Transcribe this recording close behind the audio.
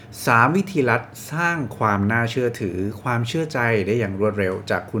3 วิธีลัดสร้างความน่าเชื่อถือความเชื่อใจได้อย่างรวดเร็ว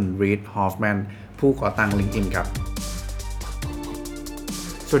จากคุณ Reid Hoffman ผู้ก่อตั้ง LinkedIn ครับ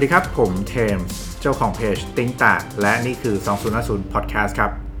สวัสดีครับผมเทมส์เจ้าของเพจติ้งต่างและนี่คือ2050 Podcast ครั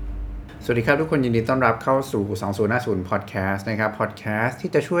บสวัสดีครับทุกคนยินดีต้อนรับเข้าสู่2050 Podcast นะครับ Podcast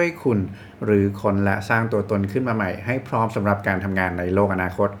ที่จะช่วยคุณหรือคนและสร้างตัวตนขึ้นมาใหม่ให้พร้อมสำหรับการทำงานในโลกอนา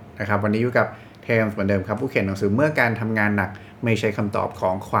คตนะครับวันนี้อยู่กับเทมส์เหมือนเดิมครับผู้เขียนหนังสือเมื่อการทำงานหนักไม่ใช่คำตอบขอ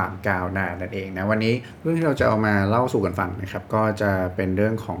งความก้าวหน้านั่นเองนะวันนี้เรื่องที่เราจะเอามาเล่าสู่กันฟังนะครับก็จะเป็นเรื่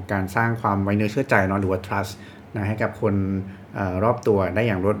องของการสร้างความไว้เนื้อเชื่อใจเนาะหรือว่า trust นะให้กับคนรอบตัวได้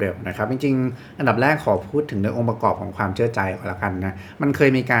อย่างรวดเร็วนะครับจริงๆอันดับแรกขอพูดถึงเรื่ององค์ประกอบของความเชื่อใจก่อนละกันนะมันเคย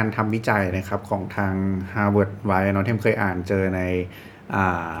มีการทำวิจัยนะครับของทาง Harvard ไว้เนาะที่เคยอ่านเจอใน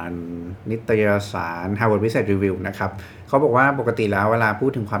นิตยสาร Harvard Business Review นะครับเขาบอกว่าปกติแล้วเวลาพูด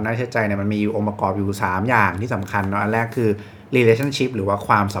ถึงความน่าเชื่อใจเนี่ยมันมีองค์ประกอบอยู่3อย่างที่สำคัญเนาะอันแรกคือ relationship หรือว่าค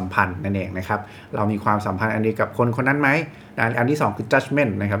วามสัมพันธ์นั่นเองนะครับเรามีความสัมพันธ์อันนี้กับคนคนนั้นไหมอันที่2คือ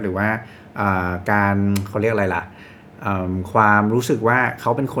judgment นะครับหรือว่าการเขาเรียกอะไรล่ะความรู้สึกว่าเข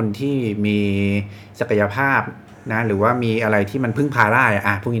าเป็นคนที่มีศักยภาพนะหรือว่ามีอะไรที่มันพึ่งพาได้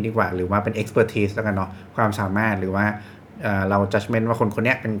พวกนี้ดีกว่าหรือว่าเป็น expertise แล้วกันเนาะความสามารถหรือว่าเรา judgment ว่าคนคน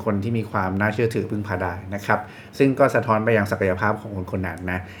นี้เป็นคนที่มีความน่าเชื่อถือพึ่งพาได้นะครับซึ่งก็สะท้อนไปยังศักยภาพของคนคนนั้น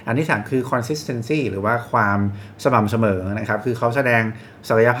นะอันที่3คือ consistency หรือว่าความสม่ำเสมอนะครับคือเขาแสดง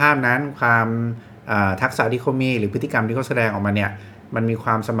ศักยภาพนั้นความทักษะที่เขามีหรือพฤติกรรมที่เขาแสดงออกมาเนี่ยมันมีคว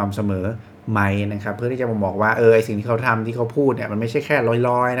ามสม่ำเสมอไหมนะครับเพื่อที่จะบอกว่าไอสิ่งที่เขาทำที่เขาพูดเนี่ยมันไม่ใช่แค่ล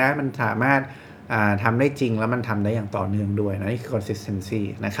อยๆนะมันสามารถทำได้จริงแล้วมันทำได้อย่างต่อเนื่องด้วยนะนี่คือ consistency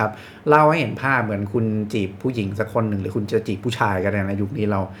นะครับเล่าให้เห็นภาพเหมือนคุณจีบผู้หญิงสักคนหนึ่งหรือคุณจะจีบผู้ชายกันในยุคนี้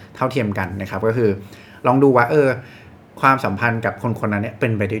เราเท่าเทียมกันนะครับก็คือลองดูว่าความสัมพันธ์กับคนคนนั้นเนี่ยเป็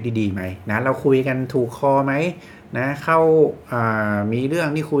นไปได้ดีไหมนะเราคุยกันถูกคอไหมนะเข้ามีเรื่อง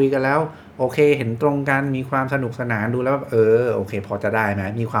ที่คุยกันแล้วโอเคเห็นตรงกันมีความสนุกสนานดูแล้วโอเคพอจะได้ไหม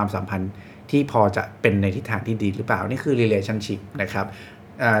มีความสัมพันธ์ที่พอจะเป็นในทิศทางที่ดีหรือเปล่านี่คือ relationship นะครับ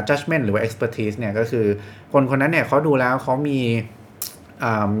judgment หรือว่า expertise เนี่ยก็คือคนคนนั้นเนี่ยเขาดูแล้วเขามี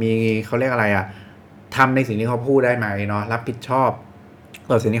เขาเรียกอะไรทำในสิ่งที่เขาพูดได้ไหมเนาะรับผิดชอบ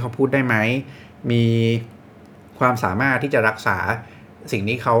ต่อสิ่งที่เขาพูดได้ไหมมีความสามารถที่จะรักษาสิ่ง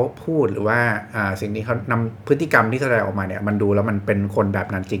ที่เขาพูดหรือว่าสิ่งที่เขานำพฤติกรรมที่แสดงออกมาเนี่ยมันดูแล้วมันเป็นคนแบบ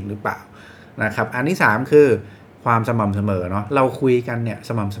นั้นจริงหรือเปล่านะครับอันที่3คือความสม่ำเสมอเนาะเราคุยกันเนี่ยส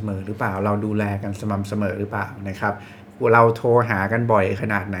ม่ำเสมอหรือเปล่าเราดูแลกันสม่ำเสมอหรือเปล่านะครับเราโทรหากันบ่อยข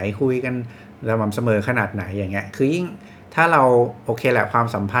นาดไหนคุยกันสม่ำเสมอขนาดไหนอย่างเงี้ยคือยิ่งถ้าเราโอเคแหละความ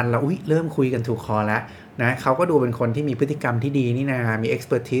สัมพันธ์เราเริ่มคุยกันถูกคอแล้วนะเขาก็ดูเป็นคนที่มีพฤติกรรมที่ดีนี่นะมี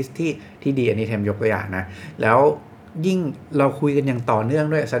expertise ที่ดีอันนี้เทมยกตัวอย่างนะแล้วยิ่งเราคุยกันอย่างต่อเนื่อง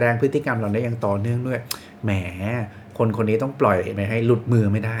ด้วยแสดงพฤติกรรมเราได้อย่างต่อเนื่องด้วยแหมคนนี้ต้องปล่อยไม่ให้หลุดมือ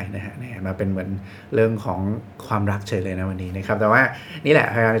ไม่ได้นะฮะมาเป็นเหมือนเรื่องของความรักเฉยเลยนะวันนี้นะครับแต่ว่านี่แหละ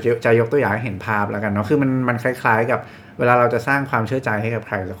จะยกตัวอย่างให้เห็นภาพแล้วกันเนาะคือมันคล้ายๆกับเวลาเราจะสร้างความเชื่อใจให้กับใ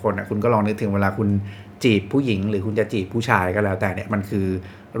ครสักคนคุณก็ลองนึกถึงเวลาคุณจีบผู้หญิงหรือคุณจะจีบผู้ชายก็แล้วแต่เนี่ยมันคือ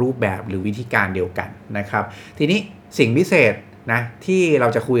รูปแบบหรือวิธีการเดียวกันนะครับทีนี้สิ่งพิเศษนะที่เรา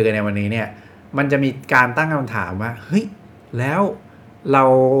จะคุยกันในวันนี้เนี่ยมันจะมีการตั้งคำถามว่าเฮ้ยแล้วเรา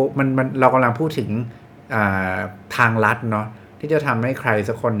กำลังพูดถึงทางลัดเนาะที่จะทำให้ใคร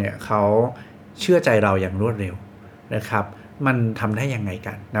สักคนเนี่ยเขาเชื่อใจเราอย่างรวดเร็วนะครับมันทำได้ยังไง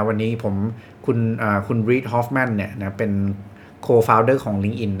กันนะวันนี้คุณ Reid Hoffman เนี่ยนะเป็น co-founder ของ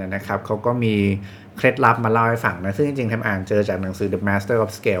LinkedIn นะครับเขาก็มีเคล็ดลับมาเล่าให้ฟังนะซึ่งจริงๆทำอ่านเจอจากหนังสือ The Master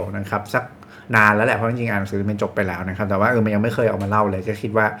of Scale นะครับสักนานแล้วแหละเพราะจริงๆอ่านหนังสือมันจบไปแล้วนะครับแต่ว่ามันยังไม่เคยออกมาเล่าเลยก็คิ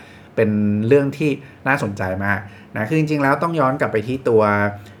ดว่าเป็นเรื่องที่น่าสนใจมากนะคือจริงๆแล้วต้องย้อนกลับไปที่ตัว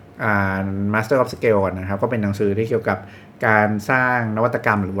Master of Scale นะครับก็เป็นหนังสือที่เกี่ยวกับการสร้างนวัตกร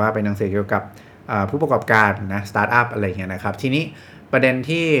รมหรือว่าเป็นหนังสือเกี่ยวกับผู้ประกอบการนะสตาร์ทอัพอะไรเงี้ยนะครับทีนี้ประเด็น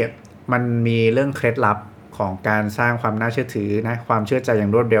ที่มันมีเรื่องเคล็ดลับของการสร้างความน่าเชื่อถือนะความเชื่อใจอย่า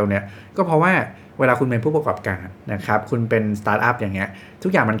งรวดเร็วเนี่ยก็เพราะว่าเวลาคุณเป็นผู้ประกอบการนะครับคุณเป็นสตาร์ทอัพอย่างเงี้ยทุ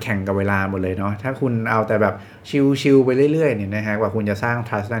กอย่างมันแข่งกับเวลาหมดเลยเนาะถ้าคุณเอาแต่แบบชิลๆไปเรื่อยๆเนี่ยนะฮะกว่าคุณจะสร้าง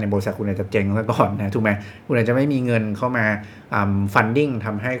trust ได้ในบริษัทคุณอาจจะเจ๊งซะก่อนนะถูกไหมคุณอาจจะไม่มีเงินเข้ามาfunding ท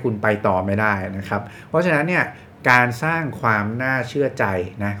ำให้คุณไปต่อไม่ได้นะครับเพราะฉะนั้นเนี่ยการสร้างความน่าเชื่อใจ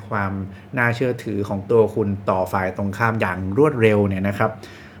นะความน่าเชื่อถือของตัวคุณต่อฝ่ายตรงข้ามอย่างรวดเร็วเนี่ยนะครับ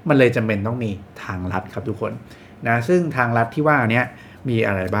มันเลยจำเป็นต้องมีทางลัดครับทุกคนนะซึ่งทางลัดที่ว่านี้มี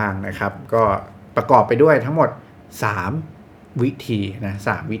อะไรบ้างนะครับก็ประกอบไปด้วยทั้งหมด3วิธีนะ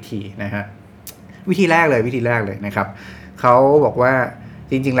3วิธีนะฮะวิธีแรกเลยนะครับเขาบอกว่า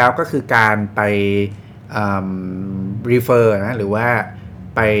จริงๆแล้วก็คือการไปrefer นะหรือว่า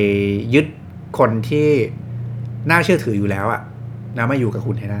ไปยึดคนที่น่าเชื่อถืออยู่แล้ว นะมาอยู่กับ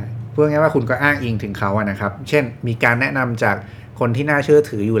คุณให้ได้พูดง่ายๆว่าคุณก็อ้างอิงถึงเขาอะนะครับเช่นมีการแนะนำจากคนที่น่าเชื่อ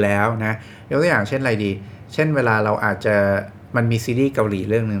ถืออยู่แล้วนะยกตัวอย่างเช่นอะไรดีเช่นเวลาเราอาจจะมันมีซีรีส์เกาหลี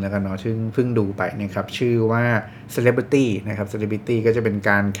เรื่องนึงแล้วกันเนาะซึ่งเพิ่งดูไปนะครับชื่อว่า Celebrity นะครับ Celebrity ก็จะเป็น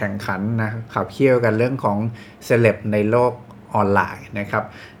การแข่งขันนะขับเคี่ยวกันเรื่องของเซเลบในโลกออนไลน์นะครับ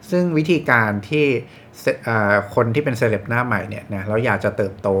ซึ่งวิธีการที่คนที่เป็นเซเลบหน้าใหม่เนี่ยนะแล้วอยากจะเติ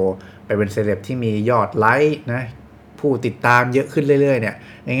บโตไปเป็นเซเลบที่มียอดไลค์นะผู้ติดตามเยอะขึ้นเรื่อยๆเนี่ย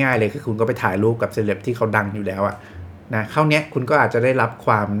ง่ายๆเลยคือคุณก็ไปถ่ายรูปกับเซเลบที่เขาดังอยู่แล้วอะนะเข้าเนี้ยคุณก็อาจจะได้รับค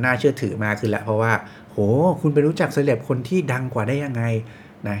วามน่าเชื่อถือมากขึ้นแหละเพราะว่าโหคุณไปรู้จักเซเลบคนที่ดังกว่าได้ยังไง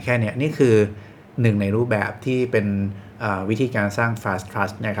นะแค่เนี้ยนี่คือหนึ่งในรูปแบบที่เป็นวิธีการสร้าง fast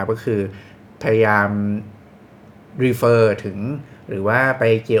trust นะครับก็คือพยายาม refer ถึงหรือว่าไป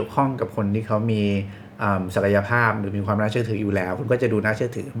เกี่ยวข้องกับคนที่เขามีศักยภาพหรือมีความน่าเชื่อถืออยู่แล้วคุณก็จะดูน่าเชื่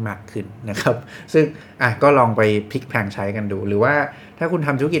อถือมากขึ้นนะครับซึ่งก็ลองไปพลิกแพลงใช้กันดูหรือว่าถ้าคุณท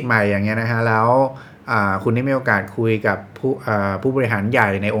ำธุรกิจใหม่อย่างเงี้ยนะฮะแล้วคุณได้มีโอกาสคุยกับผู้บริหารใหญ่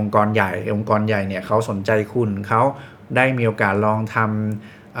ในองค์กรใหญ่เนี่ยเขาสนใจคุณเขาได้มีโอกาสลองท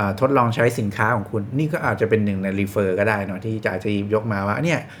ำทดลองใช้สินค้าของคุณนี่ก็อาจจะเป็นหนึ่งในรีเฟอร์ก็ได้เนาะที่จะยกมาว่าเ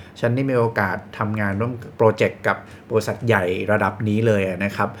นี่ยฉันได้มีโอกาสทำงานร่วมโปรเจกต์กับบริษัทใหญ่ระดับนี้เลยน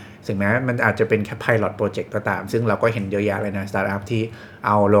ะครับถึงแม้มันอาจจะเป็นแค่ pilot project ก็ตามซึ่งเราก็เห็นเยอะแยะเลยนะสตาร์ทอัพที่เอ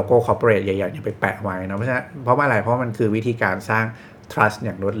าโลโก้คอร์ปอเรทใหญ่ๆไปแปะไว้เนาะเพราะว่าอะไรเพราะมันคือวิธีการสร้าง trust อ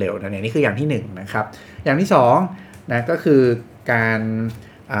ย่างรวดเร็วนั่นเองนี่คืออย่างที่1นะครับอย่างที่2นะก็คือการ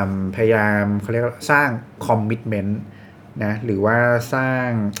พยายามเขาเรียกสร้าง commitmentนะหรือว่าสร้าง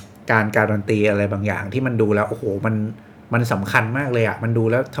การการันตีอะไรบางอย่างที่มันดูแล้วโอ้โหมันสำคัญมากเลยอะมันดู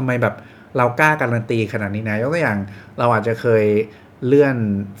แล้วทำไมแบบเรากล้าการันตีขนาดนี้นะยกตัวอย่างเราอาจจะเคยเลื่อน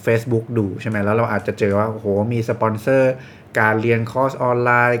Facebook ดูใช่ไหมแล้วเราอาจจะเจอว่าโอ้โหมีสปอนเซอร์การเรียนคอร์สออนไ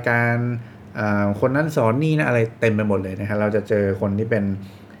ลน์การคนนั้นสอนนี่นะอะไรเต็มไปหมดเลยนะครับเราจะเจอคนที่เป็น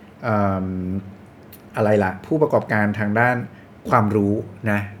อะไรล่ะผู้ประกอบการทางด้านความรู้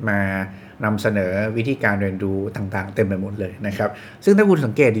นะมานำเสนอวิธีการเรียนรู้ต่างๆเต็มไปหมดเลยนะครับซึ่งถ้าคุณ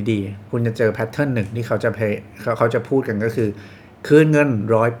สังเกตดีๆคุณจะเจอแพทเทิร์นหนึ่งที่เขาจะพูดกันก็คือคืนเงิน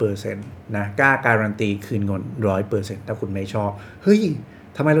 100% นะกล้าการันตีคืนเงิน 100% ถ้าคุณไม่ชอบเฮ้ย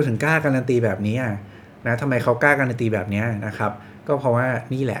ทำไมเราถึงกล้าการันตีแบบนี้นะทำไมเขากล้าการันตีแบบนี้นะครับก็เพราะว่า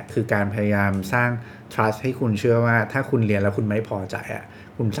นี่แหละคือการพยายามสร้าง trust ให้คุณเชื่อว่าถ้าคุณเรียนแล้วคุณไม่พอใจ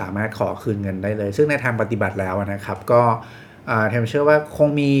คุณสามารถขอคืนเงินได้เลยซึ่งในทางปฏิบัติแล้วนะครับก็เทมเชื่อว่าคง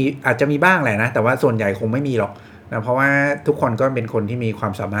มีอาจจะมีบ้างแหละนะแต่ว่าส่วนใหญ่คงไม่มีหรอกนะเพราะว่าทุกคนก็เป็นคนที่มีควา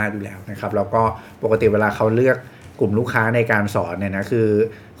มสามารถอยู่แล้วนะครับแล้วก็ปกติเวลาเขาเลือกกลุ่มลูกค้าในการสอนเนี่ยนะคือ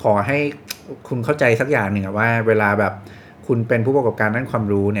ขอให้คุณเข้าใจสักอย่างหนึ่งว่าเวลาแบบคุณเป็นผู้ประกอบการด้านความ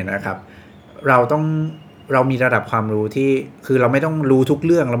รู้เนี่ยนะครับเรามีระดับความรู้ที่คือเราไม่ต้องรู้ทุกเ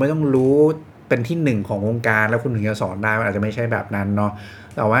รื่องเราไม่ต้องรู้เป็นที่1ของวงการแล้วคุณถึงจะสอนได้มันอาจจะไม่ใช่แบบนั้นเนาะ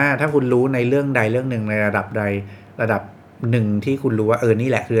แต่ว่าถ้าคุณรู้ในเรื่องใดเรื่องหนึ่งในระดับใดระดับหนึ่งที่คุณรู้ว่านี่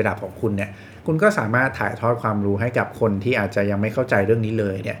แหละคือระดับของคุณเนี่ยคุณก็สามารถถ่ายทอดความรู้ให้กับคนที่อาจจะยังไม่เข้าใจเรื่องนี้เล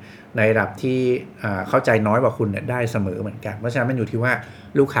ยเนี่ยในระดับที่เข้าใจน้อยกว่าคุณเนี่ยได้เสมอเหมือนกันเพราะฉะนั้นมันอยู่ที่ว่า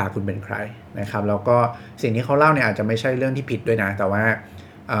ลูกค้าคุณเป็นใครนะครับแล้วก็สิ่งที่เขาเล่าเนี่ยอาจจะไม่ใช่เรื่องที่ผิดด้วยนะแต่ว่า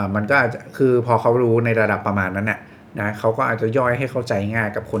มันก็อาจจะคือพอเขารู้ในระดับประมาณนั้นนะเขาก็อาจจะย่อยให้เข้าใจง่าย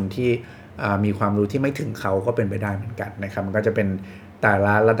กับคนที่มีความรู้ที่ไม่ถึงเขาก็เป็นไปได้เหมือนกันนะครับมันก็จะเป็นแต่ล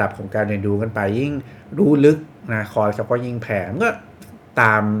ะระดับของการเรียนรู้กันไปยิ่งรู้ลึกนะคอร์สก็ยิ่งแพงก็ต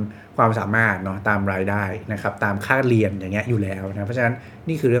ามความสามารถเนาะตามรายได้นะครับตามค่าเรียนอย่างเงี้ยอยู่แล้วนะเพราะฉะนั้น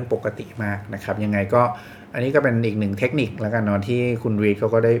นี่คือเรื่องปกติมากนะครับยังไงก็อันนี้ก็เป็นอีกหนึ่งเทคนิคแล้วกันเนาะที่คุณรีดเขา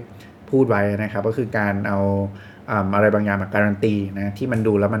ก็ได้พูดไว้นะครับก็คือการเอาอะไรบางอย่างมาการันตีนะที่มัน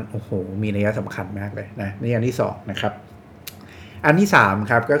ดูแล้วมันโอ้โหมีนัยสำคัญมากเลยนะนี่อันที่2นะครับอันที่3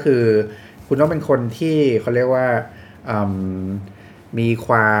ครับก็คือคุณต้องเป็นคนที่เขาเรียกว่ามีค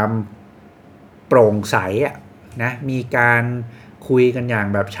วามโปร่งใสนะมีการคุยกันอย่าง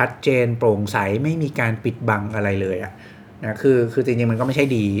แบบชัดเจนโปร่งใสไม่มีการปิดบังอะไรเลยนะคือจริงๆมันก็ไม่ใช่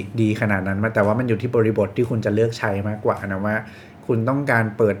ดีขนาดนั้นแต่ว่ามันอยู่ที่บริบทที่คุณจะเลือกใช้มากกว่านะว่าคุณต้องการ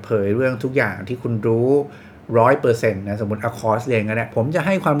เปิดเผยเรื่องทุกอย่างที่คุณรู้ 100% นะสมมติคอร์สเรียนก็ได้ผมจะใ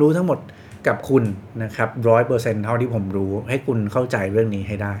ห้ความรู้ทั้งหมดกับคุณนะครับ 100% เท่าที่ผมรู้ให้คุณเข้าใจเรื่องนี้ใ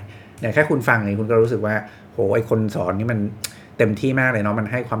ห้ได้เนี่ยแค่คุณฟังเนี่ยคุณก็รู้สึกว่าโหไอคนสอนนี่มันเต็มที่มากเลยเนาะมัน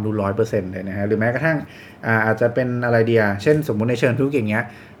ให้ความรู้ 100% เลยนะฮะหรือแม้กระทั่งอาจจะเป็นอะไรเดียเช่นสมมุติในเชิงธุรกิจเงี้ย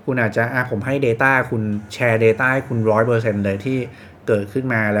คุณอาจจะผมให้ data คุณแชร์ data ให้คุณ 100% เลยที่เกิดขึ้น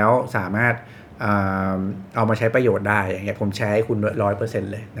มาแล้วสามารถเอามาใช้ประโยชน์ได้อย่างเงี้ยผมแชร์ให้คุณ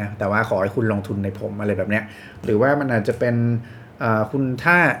 100% เลยนะแต่ว่าขอให้คุณลงทุนในผมอะไรแบบเนี้ยหรือว่ามันอาจจะเป็นคุณ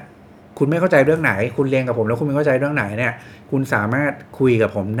ถ้าคุณไม่เข้าใจเรื่องไหนคุณเรียนกับผมแล้วคุณไม่เข้าใจเรื่องไหนเนี่ยคุณสามารถคุยกับ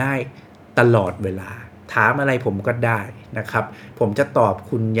ผมได้ตลอดเวลา ถามอะไรผมก็ได้นะครับผมจะตอบ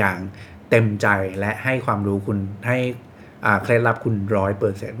คุณอย่างเต็มใจและให้ความรู้คุณให้เคล็ดลับคุณ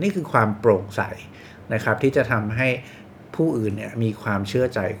 100% นี่คือความโปร่งใสนะครับที่จะทำให้ผู้อื่นเนี่ยมีความเชื่อ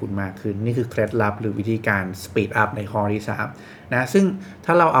ใจคุณมากขึ้นนี่คือเคล็ดลับหรือวิธีการ speed up ในข้อที่3นะซึ่ง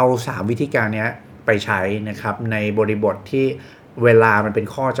ถ้าเราเอา3วิธีการนี้ไปใช้นะครับในบริบทที่เวลามันเป็น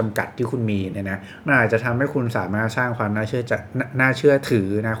ข้อจำกัดที่คุณมีเนี่ยนะมันอาจจะทำให้คุณสามารถสร้างความน่าเชื่อถือ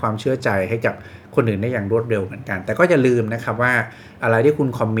นะความเชื่อใจให้กับคนอื่นได้อย่างรวดเร็วเหมือนกันแต่ก็อย่าลืมนะครับว่าอะไรที่คุณ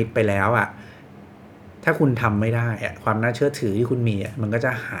คอมมิตไปแล้วถ้าคุณทำไม่ได้ความน่าเชื่อถือที่คุณมีมันก็จ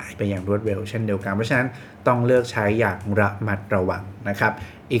ะหายไปอย่างรวดเร็วเช่นเดียวกันเพราะฉะนั้นต้องเลือกใช้อย่างระมัดระวังนะครับ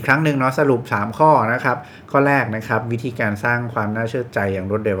อีกครั้งหนึ่งเนาะสรุป3ข้อนะครับข้อแรกนะครับวิธีการสร้างความน่าเชื่อใจอย่าง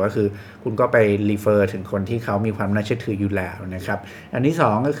รวดเร็วก็คือคุณก็ไปรีเฟอร์ถึงคนที่เขามีความน่าเชื่อถืออยู่แล้วนะครับอันที่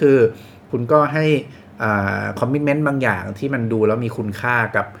2ก็คือคุณก็ให้คอมมิตเมนต์บางอย่างที่มันดูแล้วมีคุณค่า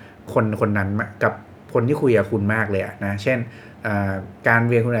กับคนนั้นกับคนที่คุยกับคุณมากเลยนะเช่นการ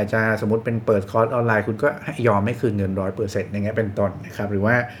เรียนคุณอาจจะสมมติเป็นเปิดคอร์สออนไลน์คุณก็ยอมไม่คืนเงิน 100% อย่างเงี้ยเป็นต้นนะครับหรือ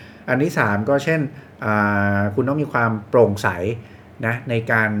ว่าอันที่3ก็เช่นคุณต้องมีความโปร่งใสนะใน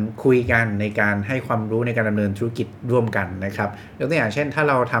การคุยกันในการให้ความรู้ในการดำเนินธุรกิจร่วมกันนะครับยกตัวอย่างเช่นถ้า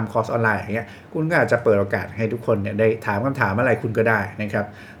เราทำคอร์สออนไลน์อย่างเงี้ยคุณก็อาจจะเปิดโอกาสให้ทุกคนเนี่ยได้ถามคำถามอะไรคุณก็ได้นะครับ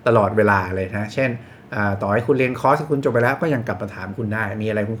ตลอดเวลาเลยนะเช่นต่อให้คุณเรียนคอร์สคุณจบไปแล้วก็ยังกลับมาถามคุณได้มี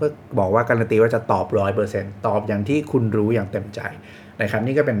อะไรคุณก็บอกว่าการันตีว่าจะตอบ 100% ตอบอย่างที่คุณรู้อย่างเต็มใจนะครับ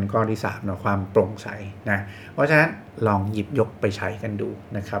นี่ก็เป็นข้อที่3เนาะความโปร่งใสนะเพราะฉะนั้นลองหยิบยกไปใช้กันดู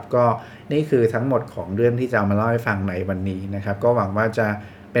นะครับก็นี่คือทั้งหมดของเรื่องที่จะมาเล่าให้ฟังในวันนี้นะครับก็หวังว่าจะ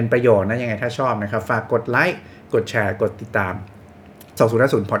เป็นประโยชน์นะยังไงถ้าชอบนะครับฝากกดไลค์กดแชร์กดติดตาม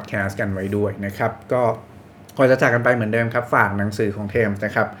2050 Podcast กันไว้ด้วยนะครับก็ก่อนจะจากกันไปเหมือนเดิมครับฝากหนังสือของเทมส์น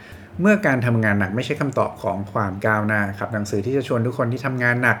ะครับเมื่อการทำงานหนักไม่ใช่คำตอบของความก้าวหน้าครับหนังสือที่จะชวนทุกคนที่ทำง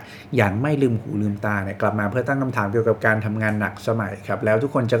านหนักอย่างไม่ลืมหูลืมตาเนี่ยกลับมาเพื่อตั้งคำถามเกี่ยวกับการทำงานหนักสมัยครับแล้วทุ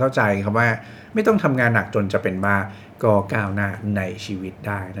กคนจะเข้าใจครับว่าไม่ต้องทำงานหนักจนจะเป็นบ้าก็ก้าวหน้าในชีวิตไ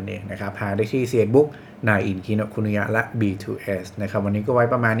ด้นั่นเองนะครับหาได้ที่Facebook นายอินคิโนะคุนิยะและ B2S นะครับวันนี้ก็ไว้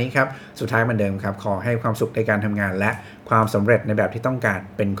ประมาณนี้ครับสุดท้ายเหมือนเดิมครับขอให้ความสุขในการทำงานและความสำเร็จในแบบที่ต้องการ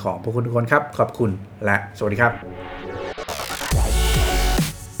เป็นของพวกคุณทุกคนครับขอบคุณและสวัสดีครับ